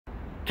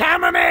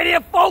cameraman here,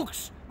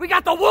 folks. We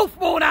got the wolf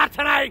moon out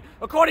tonight.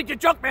 According to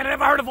Junkman, I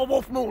never heard of a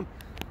wolf moon.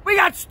 We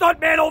got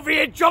Stuntman over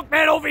here,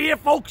 Junkman over here,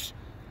 folks.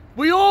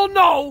 We all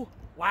know,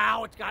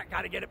 wow, it's got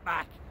to get it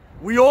back.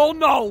 We all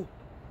know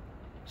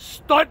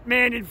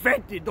Stuntman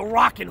invented the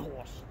rocking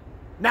horse.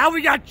 Now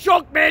we got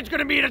Junkman's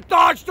gonna be in a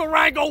Dodge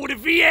Durango with a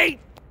V8.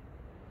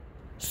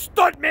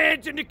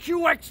 Stuntman's in the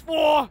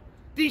QX4.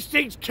 These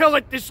things kill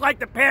it just like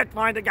the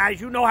Pathfinder, guys.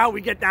 You know how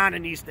we get down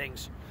in these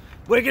things.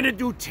 We're gonna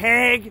do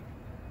tag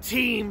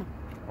team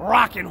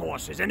rocking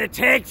horses, and the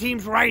tag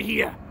team's right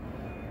here.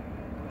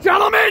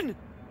 Gentlemen,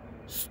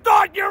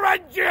 start your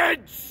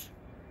engines!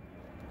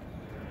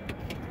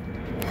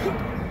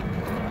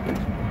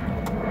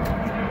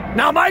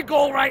 Now my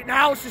goal right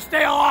now is to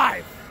stay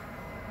alive.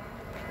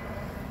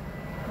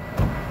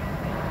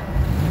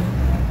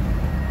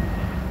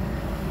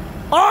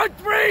 On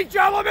three,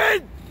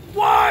 gentlemen!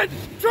 1,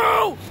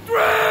 2, 3!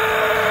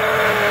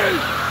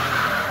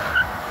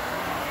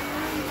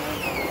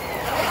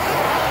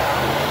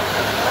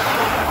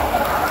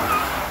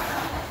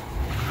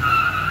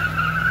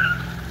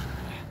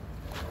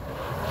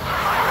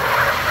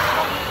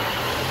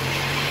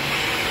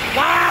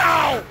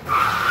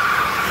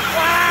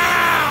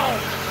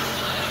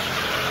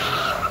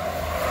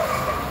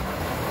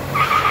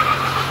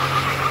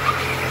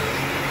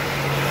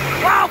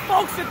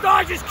 The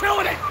Dodge is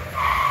killing it!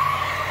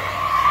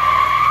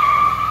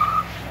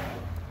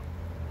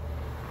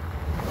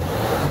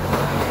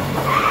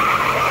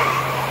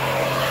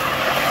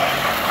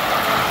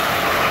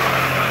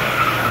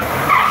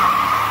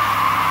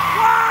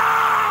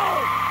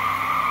 Wow!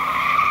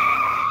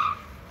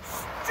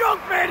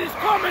 Junkman is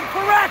coming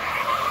correct!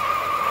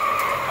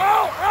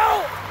 Oh,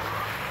 oh!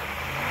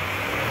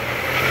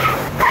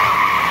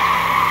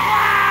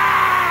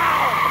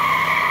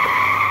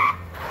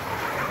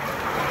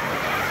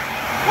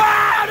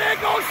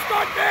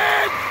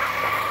 Stuntman!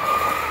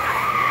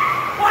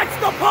 Watch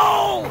the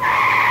pole! Wow!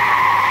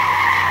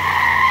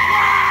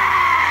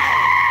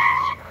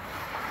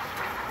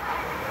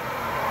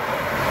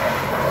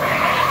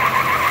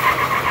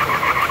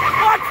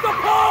 Watch the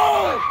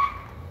pole!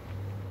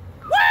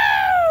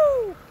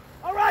 Woo!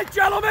 All right,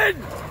 gentlemen,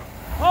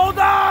 hold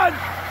on.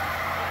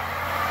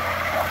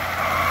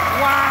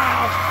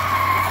 Wow!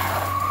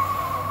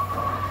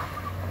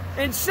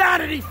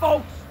 Insanity,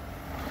 folks.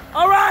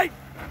 All right.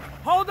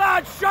 Hold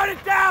on, shut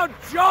it down,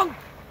 Junk!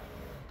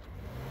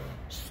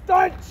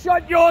 Stunt,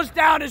 shut yours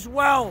down as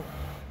well.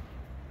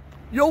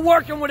 You're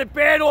working with a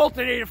bad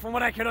alternator from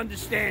what I can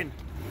understand.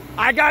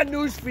 I got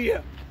news for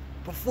you.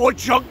 Before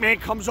Junkman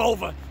comes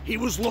over, he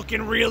was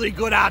looking really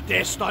good out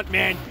there,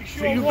 Stuntman.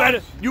 Sure so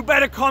you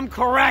better come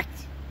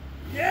correct.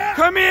 Yeah!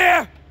 Come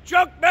here,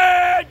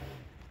 Junkman!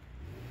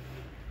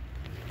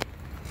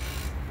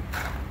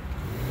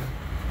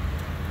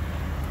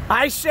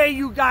 I say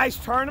you guys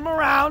turn him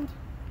around.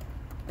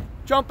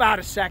 Jump out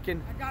a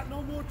second. I got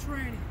no more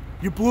tranny.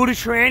 You blew the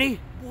tranny?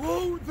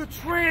 Blew the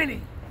tranny.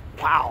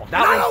 Wow.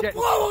 That I don't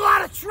blow a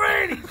lot of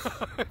trannies.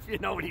 If you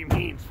know what he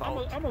means,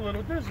 folks. I'm a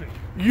little dizzy.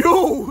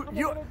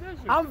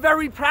 I'm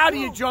very proud of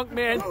you,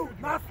 Junkman.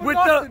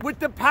 With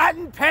the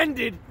patent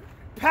pending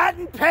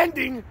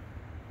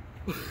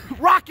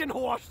rocking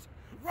horse.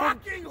 From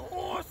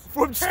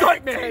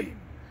Stuntman.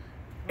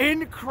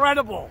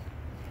 Incredible.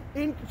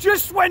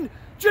 Just when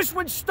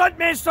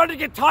Stuntman started to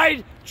get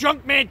tired,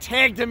 Junkman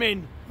tagged him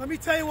in. Let me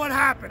tell you what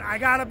happened. I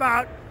got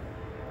about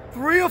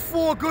 3 or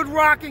 4 good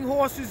rocking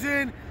horses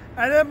in,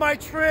 and then my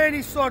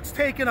tranny starts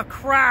taking a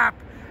crap,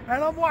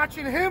 and I'm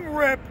watching him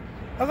rip.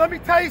 And let me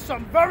tell you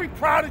something, very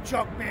proud of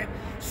Junkman.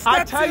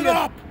 Steps it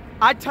up.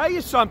 I tell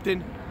you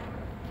something,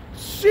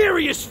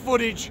 serious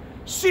footage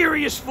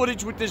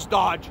with this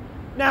Dodge.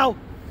 Now,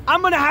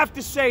 I'm gonna have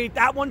to say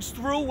that one's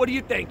through. What do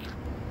you think?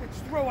 It's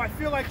through. I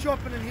feel like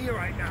jumping in here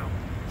right now.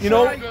 You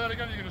know? You're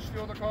gonna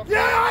steal the car? Yeah,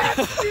 I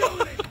am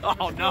stealing it.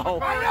 Oh no!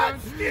 I'm not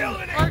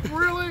stealing it. Like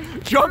really?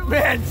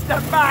 Junkman,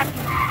 step back.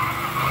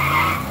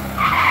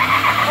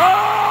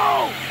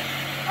 Oh!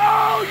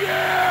 Oh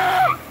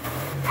yeah!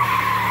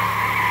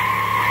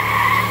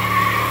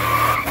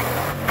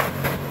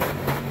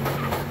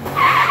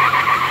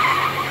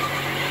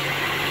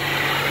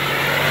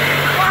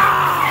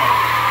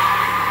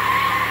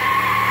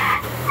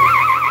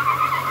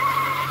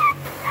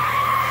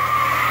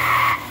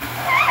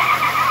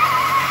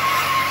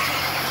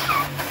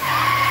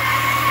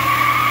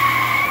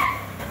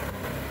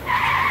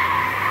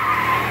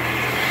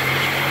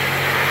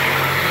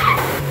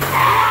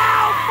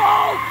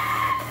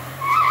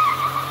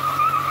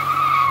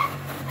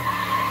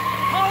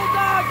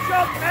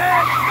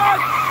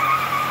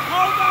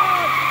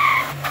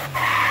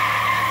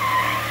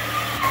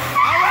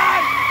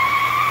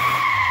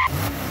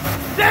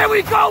 There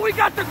we go, we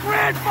got the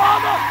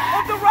grandfather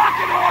of the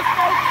rocking horse,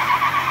 folks.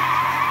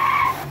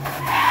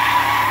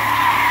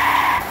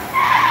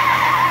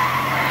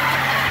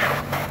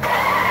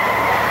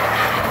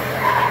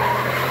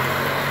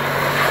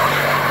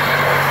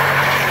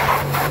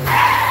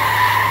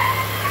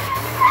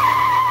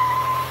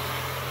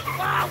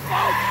 Wow,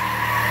 folks.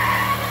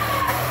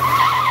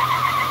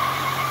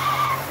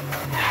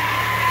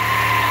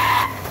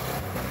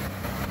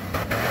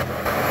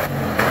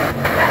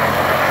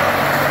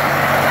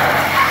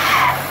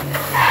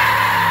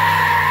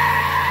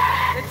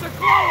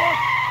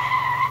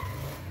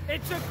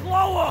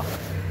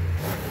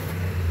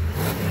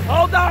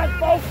 Hold on,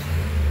 folks.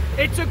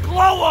 It's a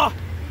glower.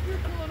 You're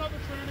pulling up a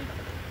tranny.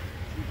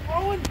 She's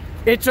glowing?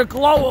 It's a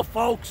glower,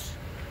 folks.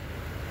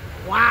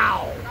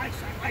 Wow. Nice,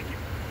 I like it.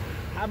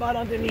 How about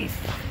underneath?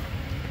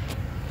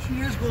 She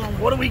is glowing.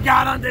 What do we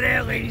got under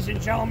there, ladies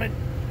and gentlemen?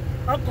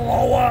 A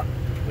glower.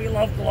 We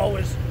love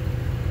glowers.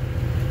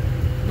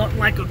 Nothing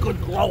like a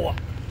good glower.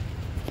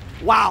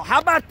 Wow, how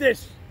about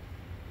this?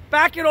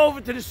 Back it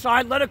over to the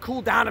side, let it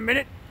cool down a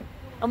minute,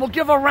 and we'll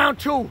give her round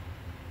two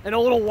in a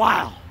little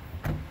while.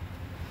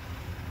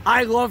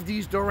 I love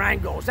these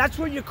Durangos. That's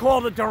what you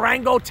call the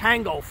Durango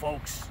Tango,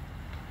 folks.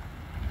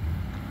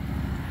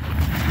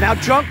 Now,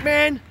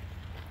 Junkman,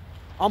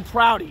 I'm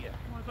proud of you.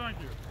 Well, thank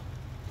you.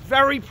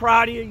 Very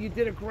proud of you. You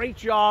did a great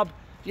job.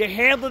 You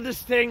handled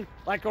this thing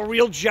like a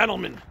real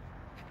gentleman.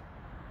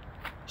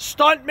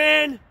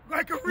 Stuntman.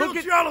 Like a real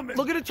gentleman.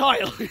 Look at the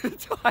tire. Look at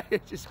the tire.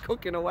 Just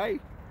cooking away.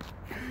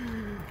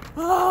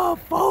 Oh,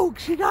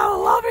 folks, you gotta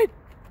love it.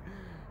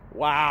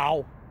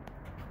 Wow.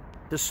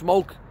 The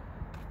smoke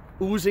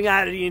oozing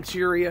out of the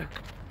interior.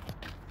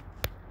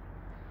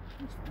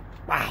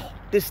 Wow.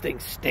 This thing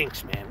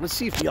stinks, man. Let's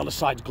see if the other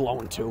side's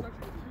glowing, too.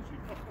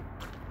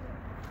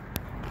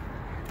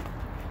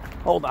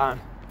 Hold on.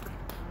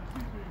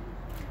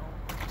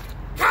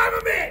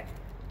 Cameraman!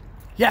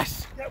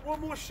 Yes. Get one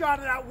more shot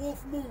of that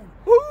Wolf Moon.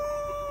 Woo!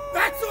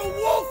 That's a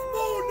Wolf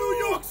Moon,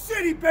 New York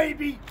City,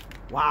 baby.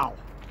 Wow.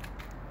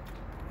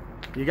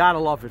 You gotta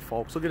love it,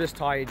 folks. Look at this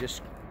tire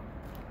just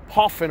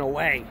puffing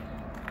away.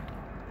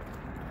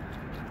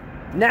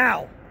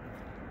 Now,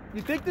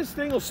 you think this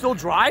thing will still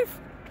drive?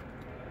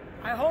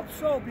 I hope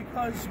so,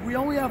 because we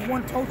only have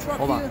one tow truck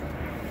Hold here. on.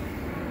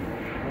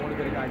 I want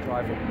to get a guy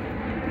driving.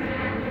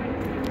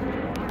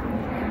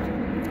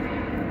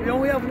 We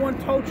only have one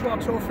tow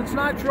truck, so if it's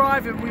not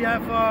driving, we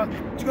have,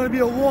 it's going to be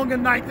a longer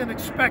night than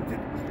expected,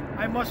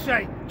 I must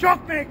say.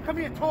 Junkman, come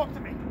here, talk to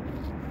me.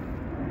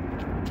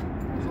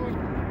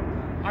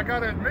 I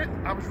gotta admit,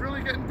 I was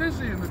really getting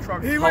dizzy in the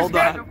truck. He was Hold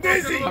getting on.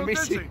 dizzy. Let me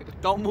see.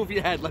 Don't move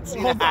your head. Let's see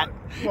Hold the hat. on.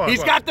 What, He's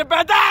what? got the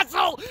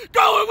bedazzle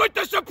going with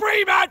the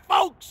Supreme hat,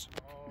 folks.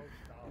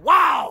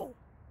 Wow.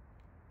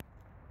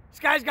 This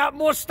guy's got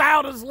more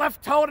style to his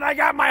left toe than I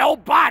got my whole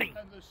body.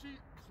 And the seat is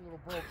a little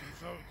broken,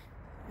 so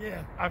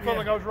Yeah. I felt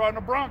like I was riding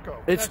a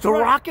Bronco. It's That's the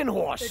right. rocking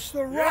horse. It's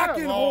the Yeah,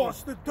 rocking well,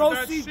 horse, the but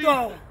that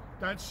do-si-do.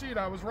 That seat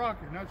I was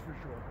rocking, that's for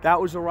sure. That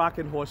was a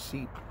rocking horse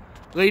seat.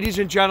 Ladies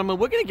and gentlemen,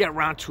 we're going to get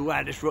round two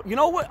out of this. You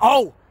know what?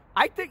 Oh,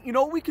 I think, you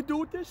know what we could do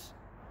with this?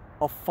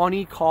 A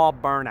funny car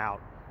burnout.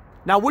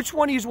 Now, which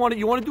one do you want to do?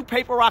 You want to do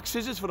paper, rock,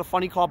 scissors for the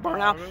funny car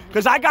burnout?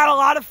 Because I got a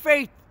lot of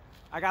faith.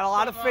 I got a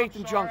lot of faith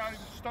in Junk.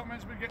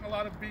 Stuntman's been getting a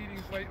lot of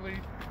beatings lately,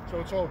 so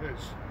it's all his.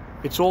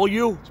 It's all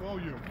you. It's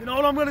all you. You know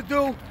what I'm going to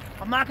do?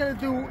 I'm not going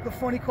to do the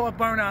funny car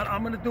burnout.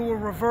 I'm going to do a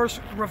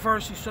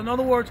reversey. So in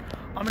other words,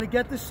 I'm going to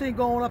get this thing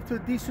going up to a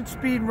decent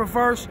speed in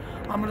reverse.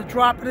 I'm going to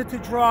drop it into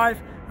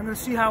drive. I'm going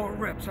to see how it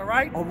rips, all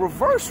right? A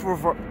reverse.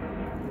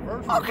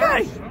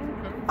 Okay.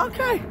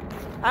 Okay.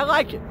 I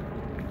like it.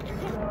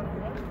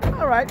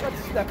 All right,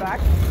 let's step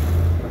back.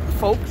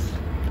 Folks.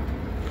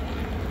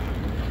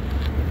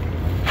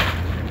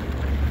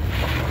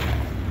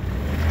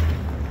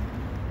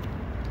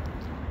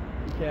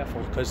 Be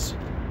careful, because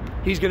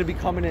he's going to be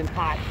coming in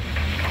hot.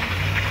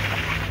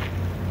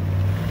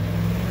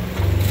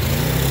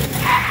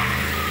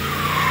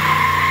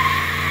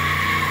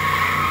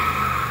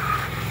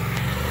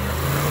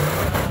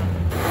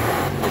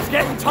 It's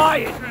getting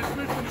tired. It's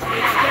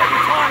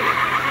getting tired.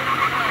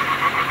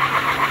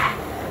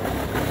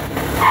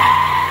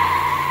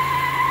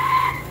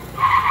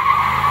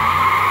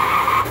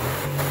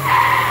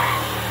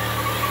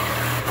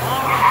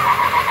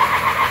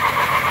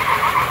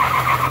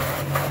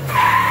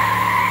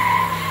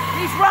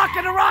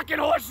 Rocking the rocking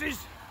horses.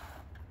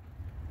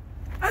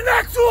 And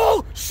that's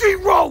all she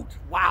wrote.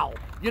 Wow.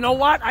 You know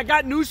what? I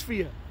got news for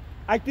you.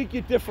 I think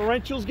your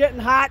differential's getting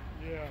hot.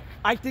 Yeah.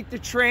 I think the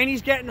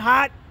tranny's getting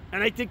hot.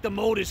 And I think the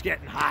motor's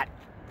getting hot.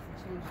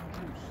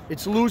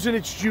 It's losing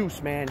its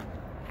juice, man.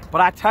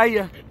 But I tell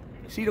you,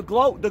 see the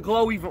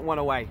glow even went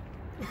away.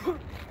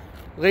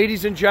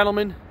 Ladies and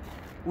gentlemen,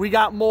 we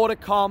got more to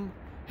come.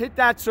 Hit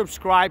that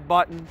subscribe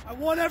button. I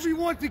want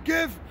everyone to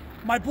give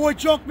my boy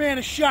Junkman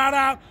a shout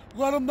out.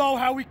 Let him know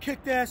how we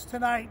kicked ass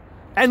tonight.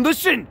 And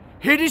listen,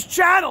 hit his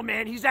channel,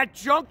 man. He's at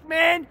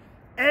Junkman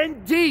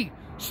ND.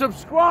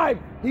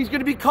 Subscribe. He's going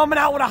to be coming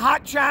out with a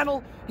hot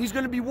channel. He's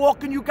going to be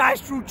walking you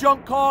guys through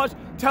junk cars,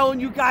 telling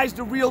you guys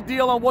the real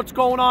deal on what's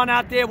going on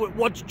out there with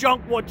what's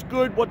junk, what's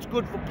good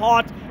for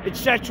parts,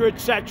 etc.,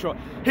 etc.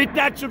 Hit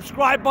that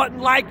subscribe button,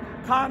 like,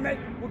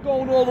 comment. We're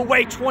going all the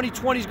way.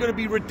 2020 is going to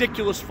be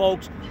ridiculous,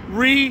 folks.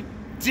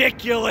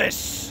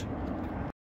 Ridiculous.